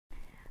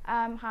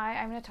Hi,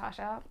 I'm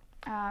Natasha,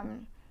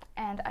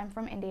 and I'm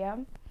from India.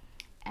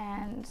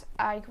 And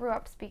I grew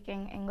up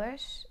speaking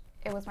English.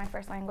 It was my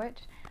first language,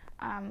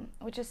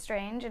 which is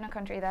strange in a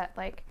country that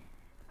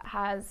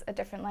has a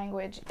different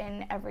language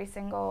in every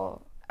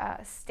single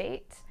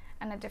state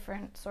and a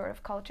different sort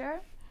of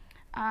culture.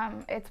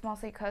 It's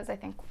mostly because I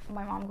think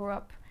my mom grew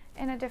up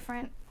in a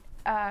different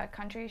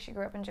country. She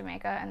grew up in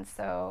Jamaica, and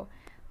so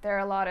there are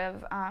a lot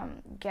of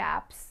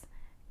gaps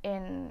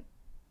in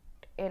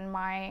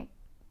my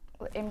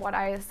in what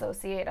I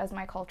associate as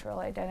my cultural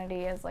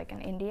identity as like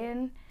an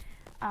Indian.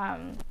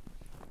 Um,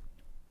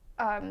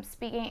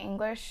 Speaking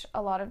English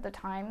a lot of the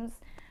times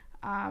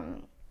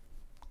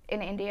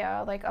in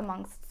India, like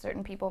amongst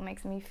certain people,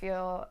 makes me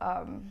feel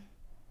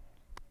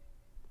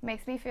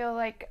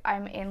like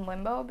I'm in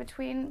limbo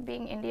between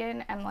being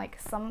Indian and like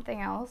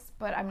something else,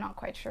 but I'm not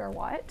quite sure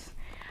what.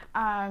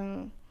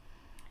 Um,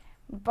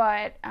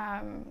 but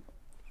I'm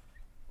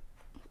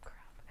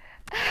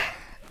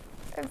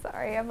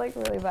sorry, I'm like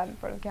really bad in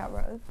front of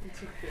cameras.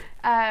 It's okay.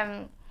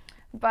 Um,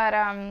 but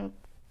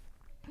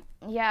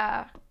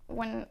yeah,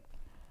 when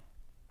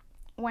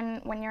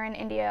you're in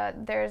India,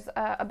 there's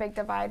a big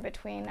divide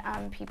between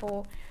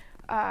people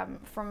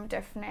from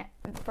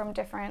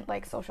different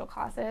like social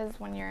classes.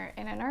 When you're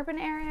in an urban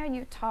area,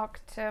 you talk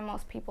to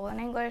most people in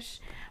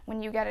English.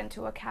 When you get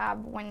into a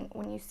cab,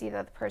 when you see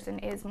that the person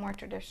is more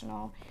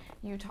traditional,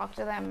 you talk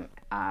to them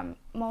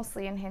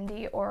mostly in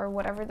Hindi or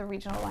whatever the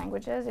regional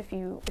language is, if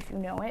you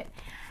know it,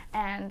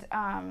 and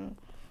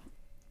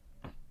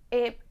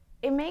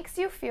it makes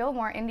you feel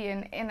more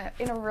Indian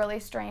in a really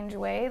strange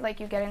way. Like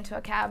you get into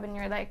a cab and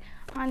you're like,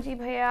 "Hanji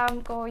bhaiya,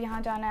 humko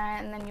yahan jana hai,"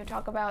 and then you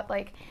talk about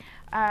like,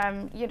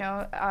 you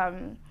know,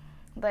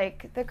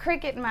 like the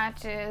cricket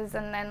matches,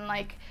 and then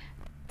like,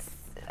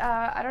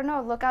 I don't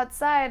know, look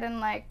outside and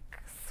like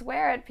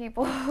swear at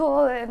people,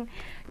 and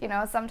you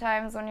know,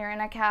 sometimes when you're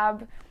in a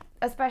cab,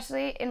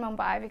 especially in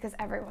Mumbai because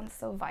everyone's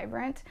so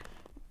vibrant,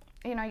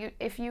 you know,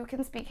 if you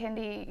can speak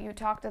Hindi, you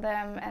talk to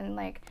them and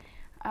like,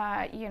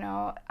 you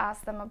know,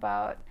 ask them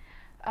about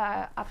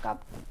आपका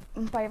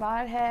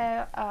परिवार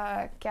है,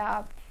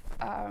 क्या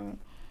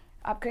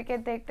आप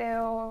cricket देखते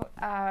हो,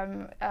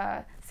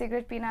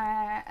 cigarette पीना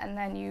है, and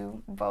then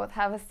you both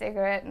have a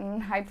cigarette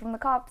and hide from the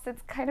cops.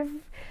 It's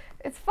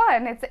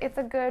fun. It's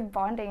a good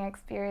bonding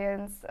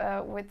experience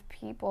with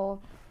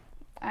people.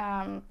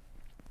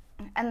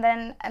 And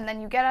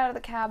then you get out of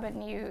the cab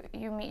and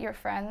you meet your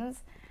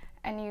friends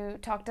and you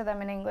talk to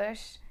them in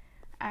English,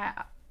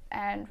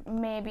 and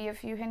maybe a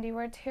few Hindi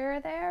words here or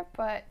there,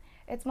 but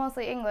it's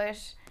mostly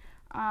English.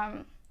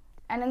 And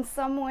in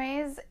some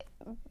ways,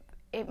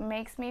 it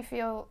makes me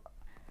feel,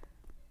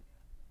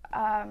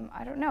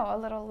 I don't know, a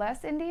little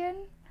less Indian,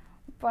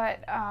 but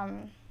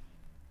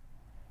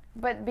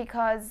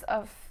because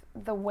of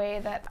the way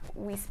that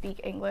we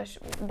speak English,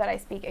 that I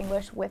speak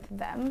English with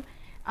them,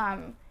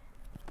 um,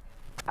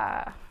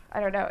 I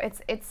don't know.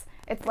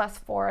 It's less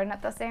foreign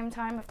at the same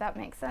time, if that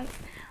makes sense.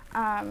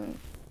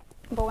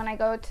 But when I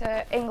go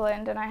to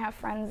England and I have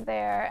friends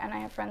there and I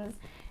have friends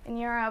in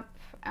Europe,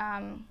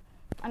 and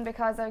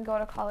because I go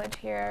to college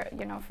here,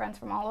 you know, friends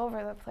from all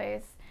over the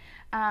place,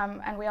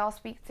 and we all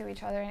speak to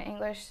each other in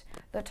English,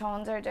 the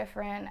tones are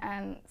different,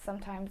 and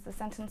sometimes the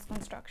sentence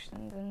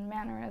constructions and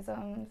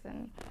mannerisms,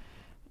 and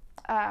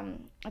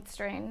it's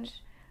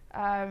strange.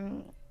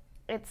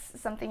 It's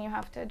something you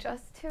have to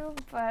adjust to,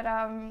 but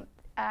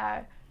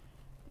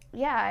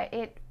yeah,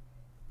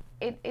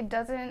 it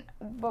doesn't,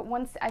 but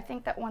I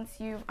think that once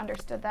you've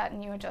understood that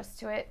and you adjust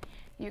to it,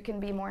 you can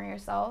be more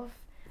yourself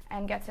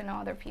and get to know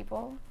other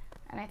people.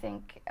 And I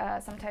think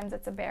sometimes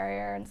it's a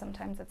barrier and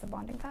sometimes it's a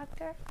bonding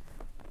factor.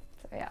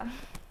 So yeah.